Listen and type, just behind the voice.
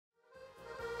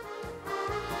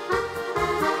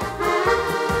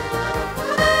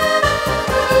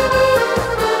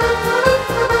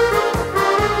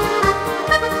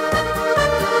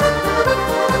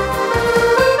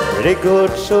Les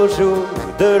gauchos jouent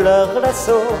de leur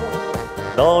lasso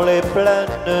dans les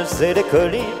plaines et les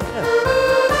collines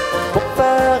pour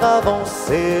faire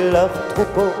avancer leur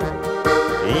troupeau,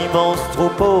 immense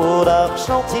troupeau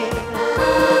d'Argentine.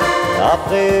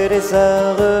 Après des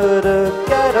heures de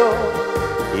galop,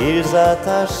 ils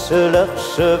attachent leurs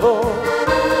chevaux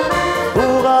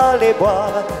pour aller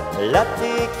boire la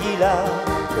tequila,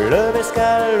 le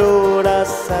mezcal ou la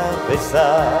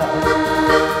cerveza.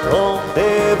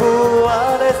 Rendez-vous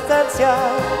à l'Estancia,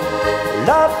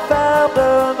 la ferme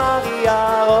de Maria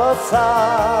Rosa.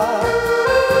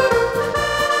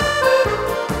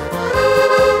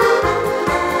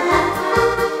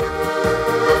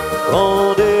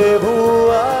 Rendez-vous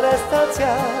à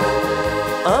l'Estancia,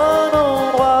 un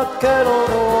endroit que l'on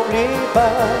n'oublie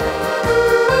pas.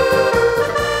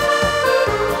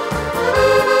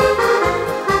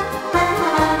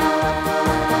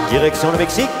 Direction le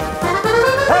Mexique.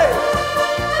 Hey!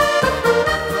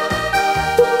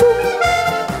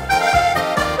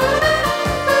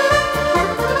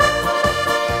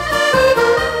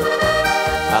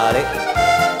 Allez.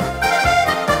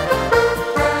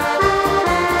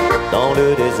 Dans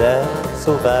le désert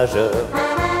sauvage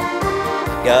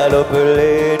galopent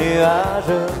les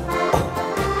nuages.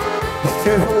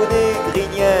 Chevaux des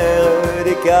crinières,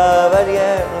 des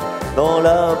cavalières dans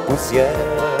la poussière.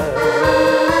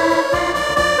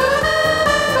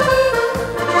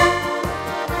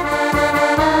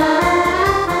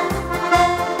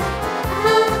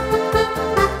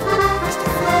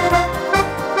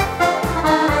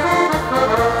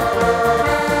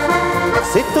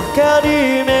 C'est au cœur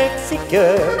du Mexique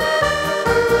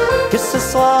que ce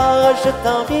soir je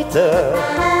t'invite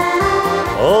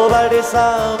au bal des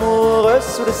amoureux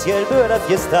sous le ciel bleu à la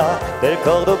fiesta del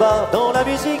Cordoba dans la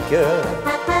musique.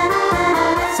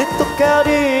 C'est au cœur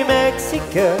du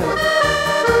Mexique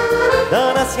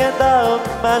d'un hacienda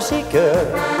magique,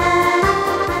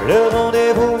 le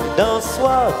rendez-vous d'un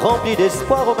soir rempli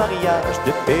d'espoir au mariage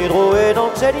de Pedro et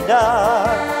d'Angelina.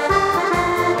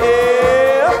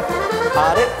 Et hop,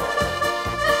 allez.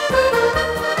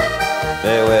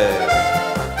 Mais ouais.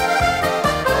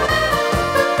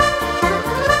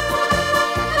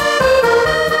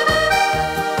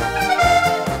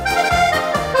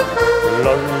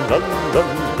 La la la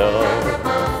la.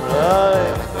 Ouais.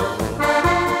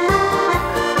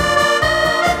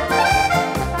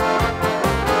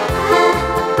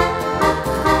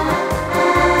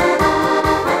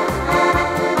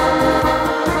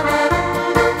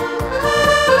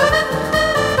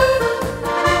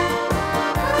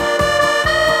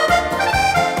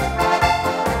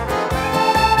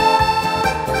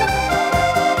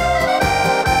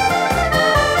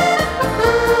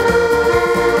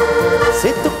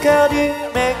 C'est au cœur du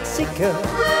Mexique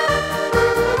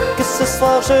que ce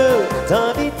soir je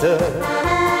t'invite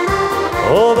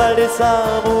au bal des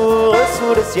amoureux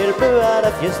sous le ciel bleu à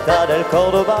la fiesta del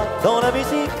Cordoba dans la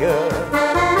musique.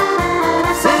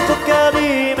 C'est au cœur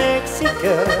du Mexique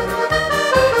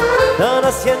d'un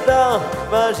hacienda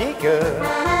magique,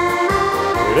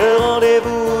 le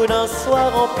rendez-vous d'un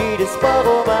soir rempli d'espoir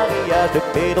au mariage de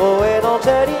Pedro et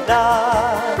d'Angelina.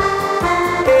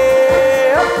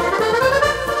 Et hop,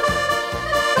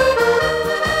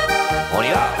 on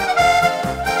y va.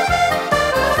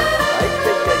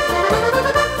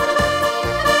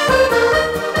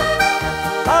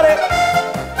 Allez.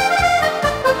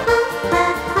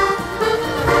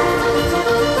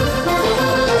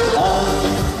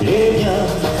 Allez viens,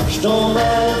 je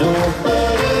t'emmène au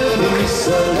pays du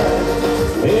soleil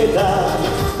et ta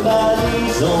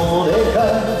valise en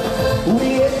école.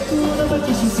 Oubliez tous nos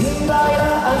petits soucis,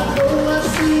 baila, amigo,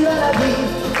 ainsi va la vie.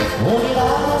 On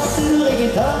ira sur le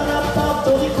reggaeton à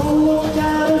Porto Rico au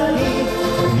quart de la nuit.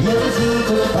 Viens,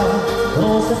 n'hésite pas,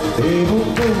 quand ça fait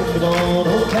beaucoup dans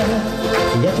nos cœurs.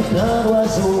 Il y a tout plein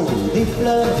d'oiseaux, des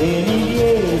fleurs, des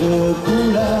milliers de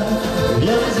couleurs.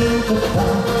 Viens, n'hésite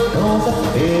pas, quand ça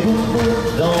fait beaucoup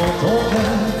dans ton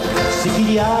cœur. C'est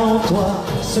qu'il y a en toi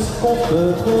ce qu'on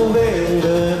peut trouver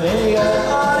de meilleur.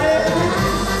 Allez!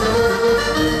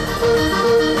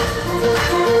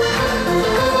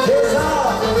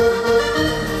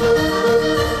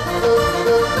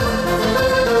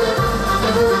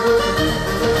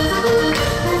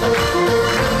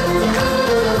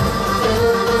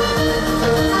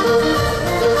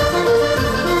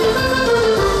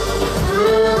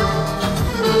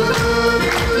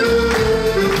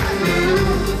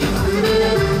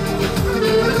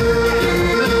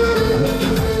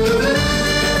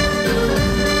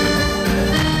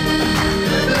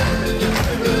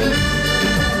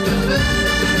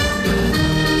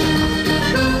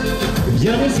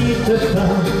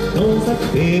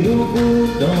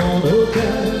 nos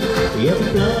cœurs. Il y a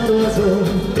plein d'oiseaux,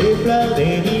 des fleurs,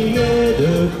 des milliers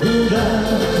de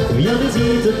couleurs. Viens,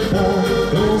 n'hésite pas,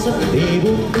 quand ça fait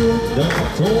beaucoup dans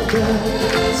ton cœur.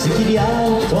 Ce qu'il y a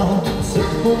en toi, ce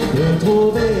qu'on peut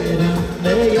trouver de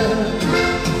meilleur.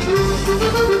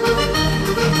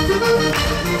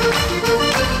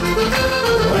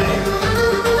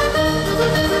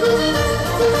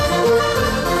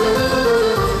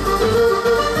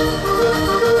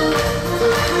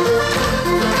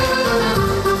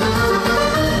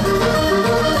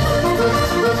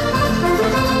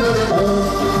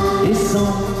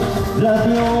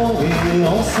 L'avion et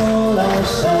on sent la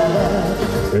chaleur,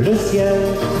 le ciel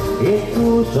est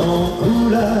tout en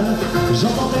couleur.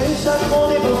 J'entends déjà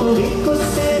des cocoricots,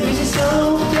 ces musiciens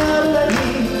au bien de la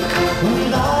nuit. On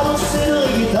ira danser le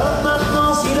reggaeton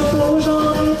maintenant, si le faut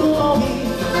j'en ai trop envie.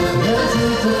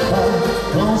 N'hésite pas,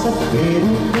 quand ça fait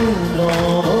beaucoup dans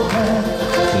nos cœurs.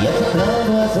 Il y a plein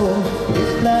d'oiseaux, des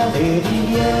fleurs, des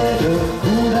milliers de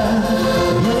couleurs.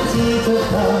 N'hésite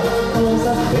pas, quand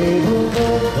ça fait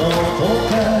beaucoup dans ton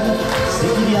cœur.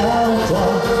 C'est qu'il y a en toi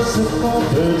ce qu'on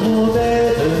peut trouver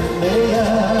de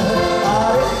meilleur.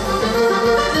 Allez.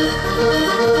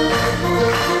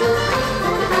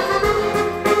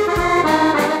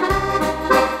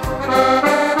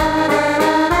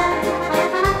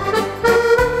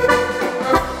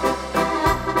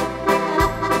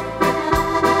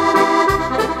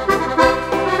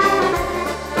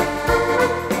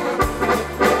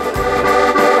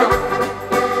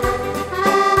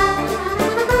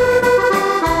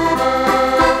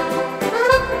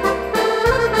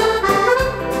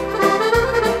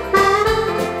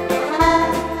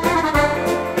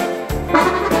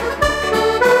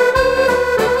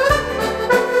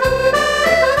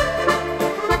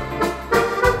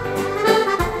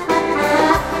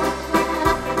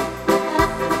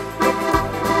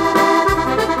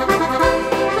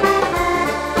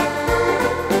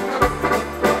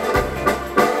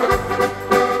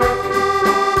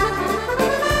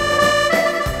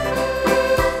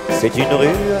 C'est une rue,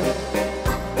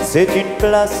 c'est une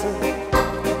place,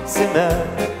 c'est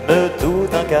même tout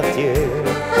un quartier.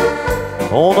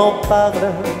 On en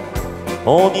parle,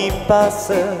 on y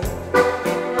passe,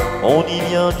 on y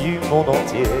vient du monde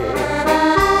entier.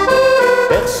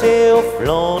 Perchée au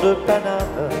flanc de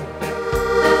Paname,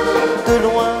 de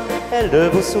loin elle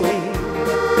vous sourit,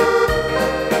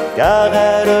 car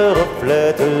elle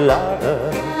reflète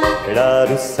l'âme, la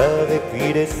douceur et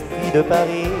puis l'esprit de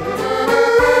Paris.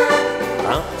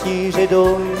 Un petit jet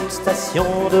d'eau, une station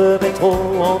de métro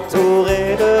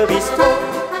entourée de bistrots,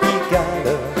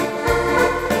 Pigalle.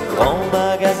 Grand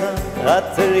magasin,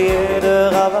 atelier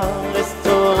de ravin,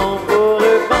 restaurant pour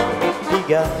humains,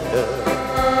 Pigalle.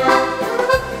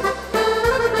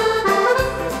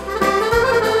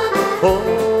 Oh, oh,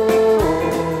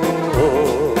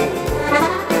 oh.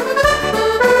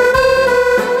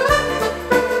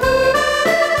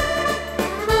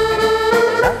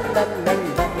 La, la, la, la.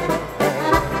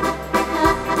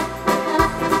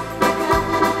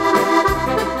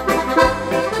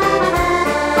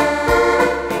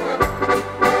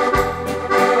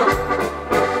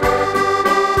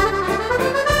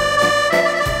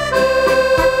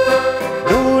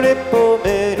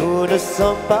 Ne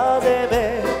sommes pas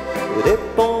aimés des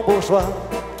bons bourgeois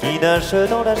qui nagent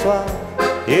dans la joie.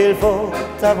 Il faut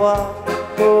avoir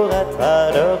pour être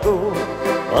à leur goût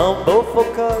un beau faux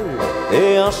col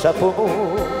et un chapeau mou.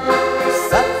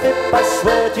 Ça fait pas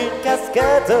chouette une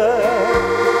casquette,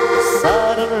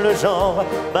 ça donne le genre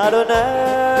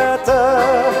malhonnête.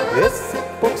 Et c'est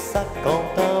pour ça quand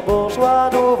un bourgeois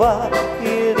nous voit,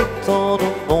 il dit en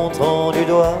nous montrant du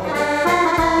doigt: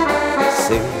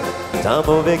 c'est un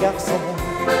mauvais garçon,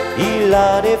 il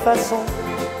a des façons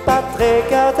pas très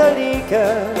catholiques.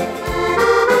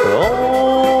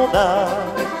 On a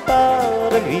peur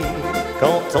de lui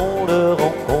quand on le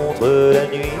rencontre la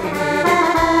nuit.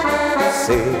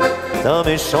 C'est un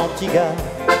méchant petit gars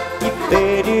qui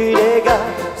fait du dégât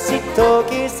sitôt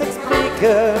qu'il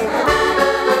s'explique.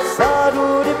 Ça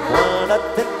nous dépoint la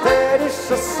tête et les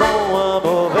chaussons, un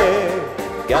mauvais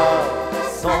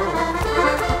garçon.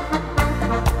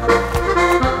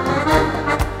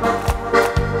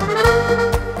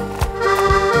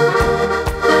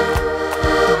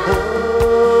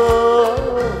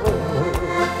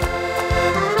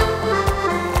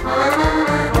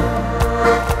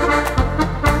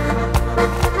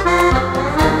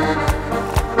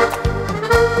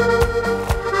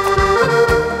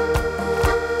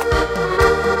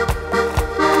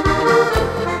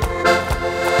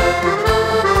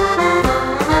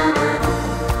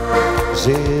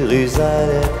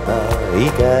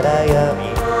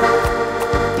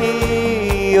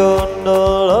 io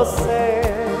non lo sé.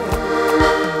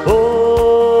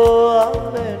 Oh,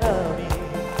 amenami,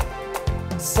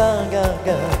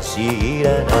 sanganga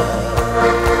shirana,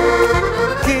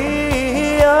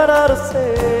 kiyana se.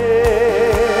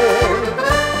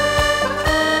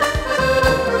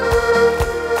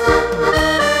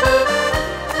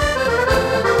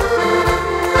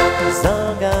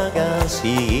 Sanganga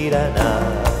shirana,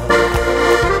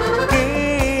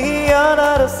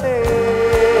 kiyana se.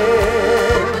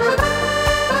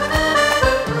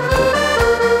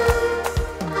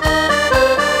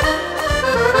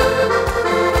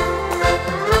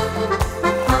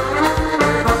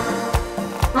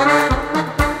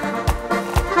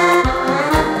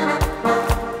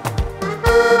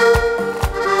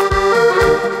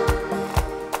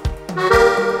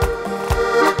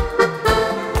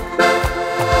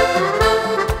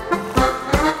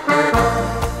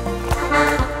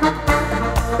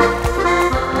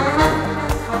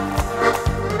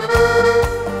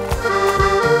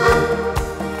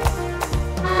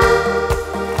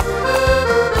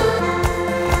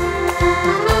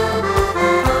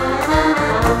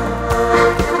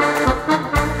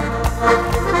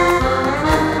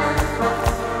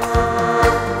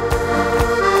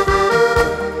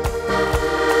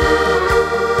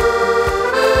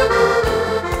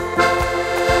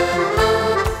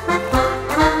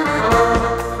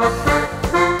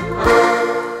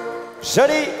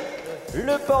 Joli,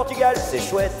 le Portugal, c'est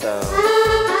chouette.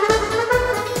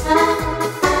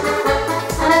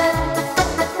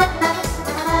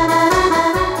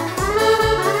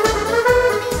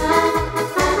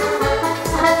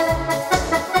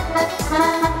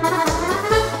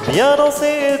 Viens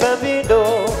danser, bambino.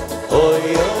 Oi,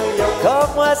 oi, oi,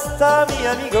 comme moi, sta mi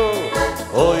amigo.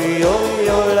 Oi, oi,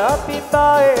 oi, la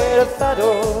pipa et le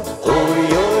fado. Oi,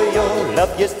 oi, oi, la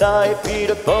fiesta et puis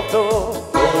le porto.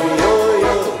 Oi, oi,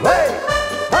 oi, hey,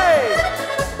 hey.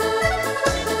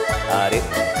 Allez.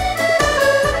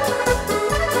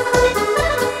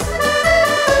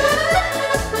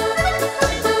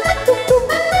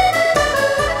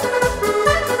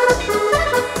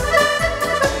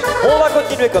 On va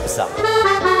continuer comme ça.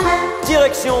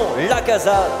 Direction la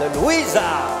casa de Louisa.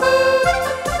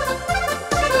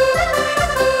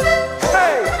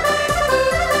 Hey!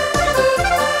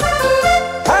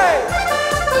 Hey!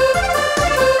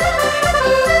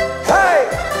 Hey!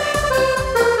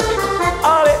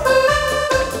 Allez!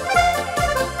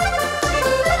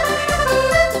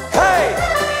 Hey!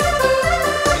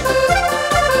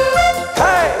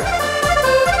 Hey!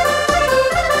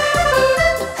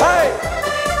 Hey!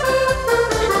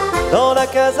 Dans la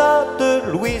casa de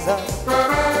Louisa,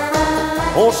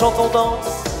 on chante, on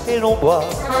danse et l'on boit.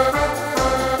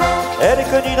 Elle est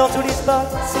connue dans tous les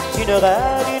spots, c'est une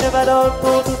reine, une madone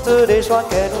pour toutes les joies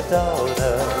qu'elle nous donne.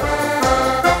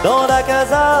 Dans la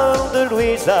casa de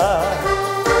Louisa,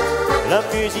 la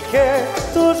musique est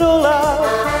toujours là,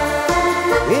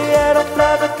 et elle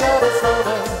enflamme le cœur des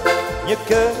hommes, mieux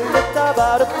que le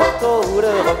tabac de Porto ou de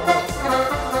Rome.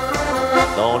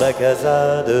 Dans la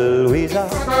casa de Louisa,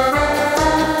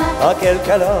 à quel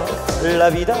calor la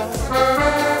vida,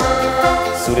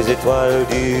 sous les étoiles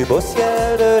du beau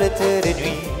ciel de l'été, des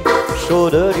nuits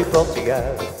chaudes du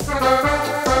Portugal.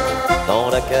 Dans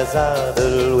la casa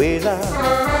de Louisa,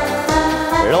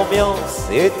 l'ambiance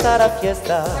est à la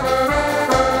fiesta.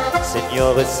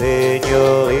 Señor et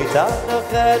señorita ne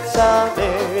regrettent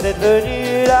jamais d'être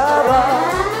venus là-bas.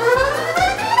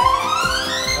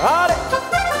 Allez!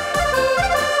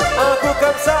 Un coup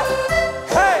comme ça.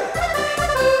 Hey!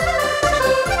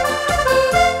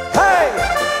 Hey!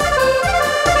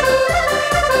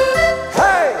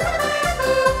 Hey!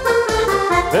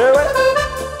 Eh ouais.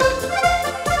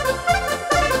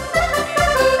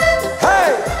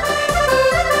 Hey!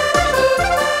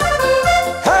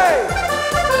 Hey!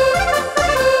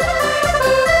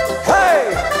 Hey!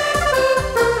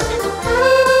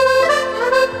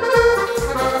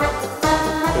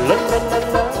 La, la, la,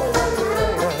 la.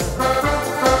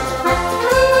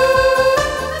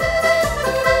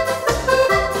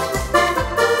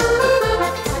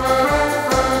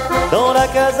 Dans la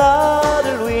casa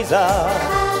de Louisa,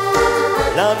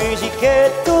 la musique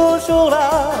est toujours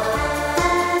là,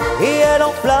 et elle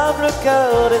enflamme le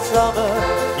cœur des hommes,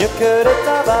 mieux que le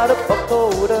tabac de Porto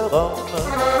ou de Rome.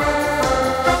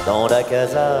 Dans la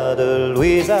casa de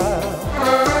Louisa,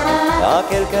 à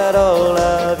quel calor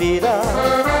la vida,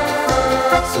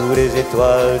 sous les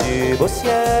étoiles du beau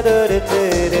ciel de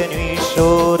l'été, des nuits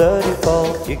chaudes du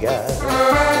Portugal.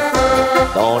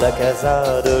 Dans la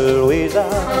casa de Louisa,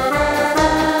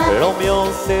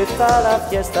 l'ambiance est à la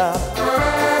fiesta.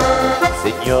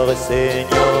 Señor et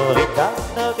señorita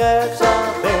ne regrette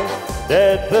jamais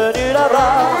d'être venu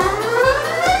là-bas.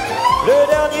 Le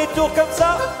dernier tour comme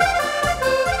ça.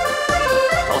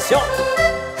 Attention.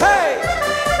 Hey!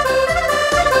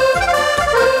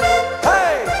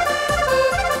 Hey!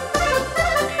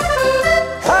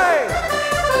 Hey!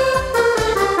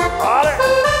 Allez!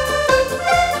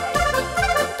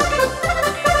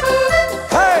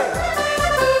 Hey!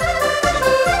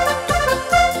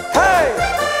 Hey!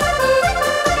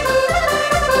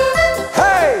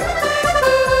 Hey!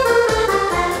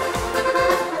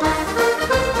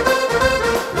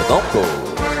 Le banco.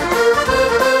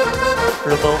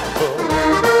 Le banco.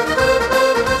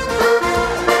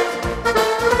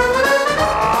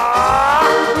 Ah!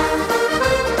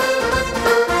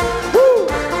 Woo!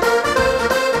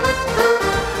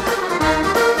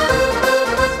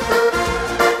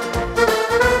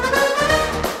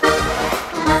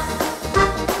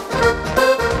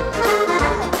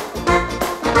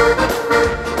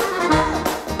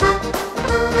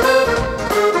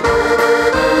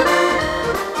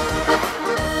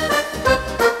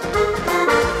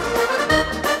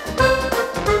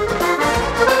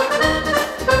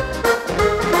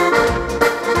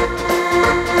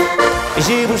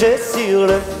 J'ai bougé sur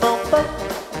le mambo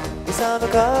et ça me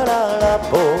colle à la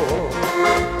peau.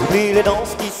 Oublie les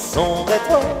danses qui sont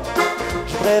rétro,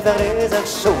 je préfère les airs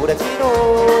chauds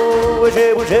latinos. Et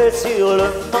j'ai bougé sur le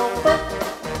mambo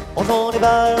en jouant des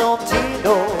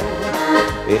Valentino.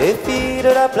 Et les filles de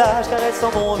la plage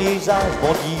caressant mon visage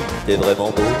m'ont dit t'es vraiment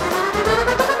beau.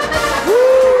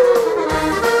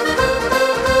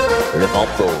 Le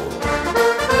mambo,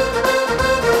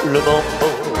 le mambo,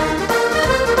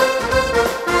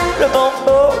 le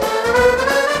mambo.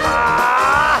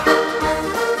 Ah!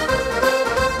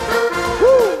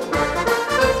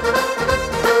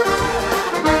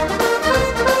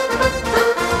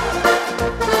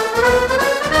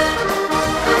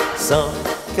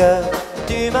 Cinq heures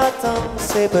du matin,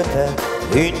 c'est peut-être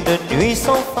une nuit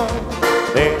sans fin,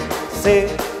 mais c'est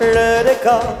le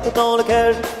décor dans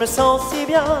lequel je me sens si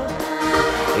bien.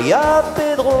 Il y a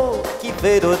Pedro qui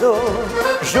fait dodo,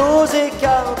 José qui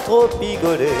a trop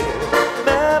picolé,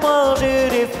 mais moi j'ai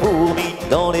des fourmis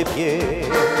dans les pieds.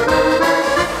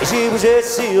 J'ai bougé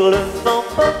sur le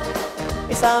mambo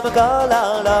et ça me colle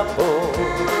à la peau.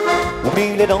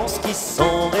 Oublie les danses qui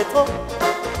sont rétro,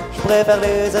 je préfère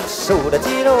les airs chauds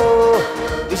latinos.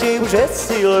 Et j'ai bougé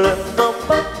sur le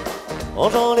mambo en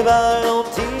jouant les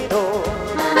Valentino.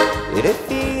 Et les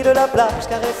filles de la plage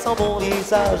caressant mon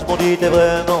visage m'ont dit t'es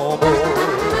vraiment beau.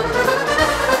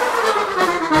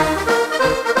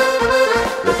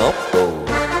 Le mambo,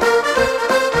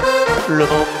 le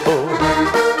mambo,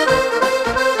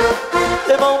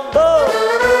 le mambo.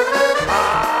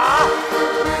 Ah!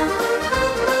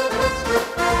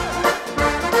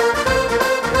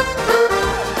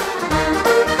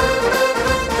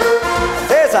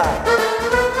 C'est ça.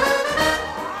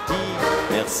 Dis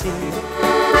merci.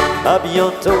 À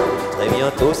bientôt, très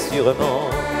bientôt sûrement.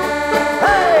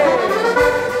 Hey!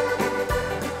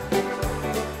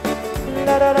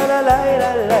 La la la la la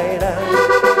la la la.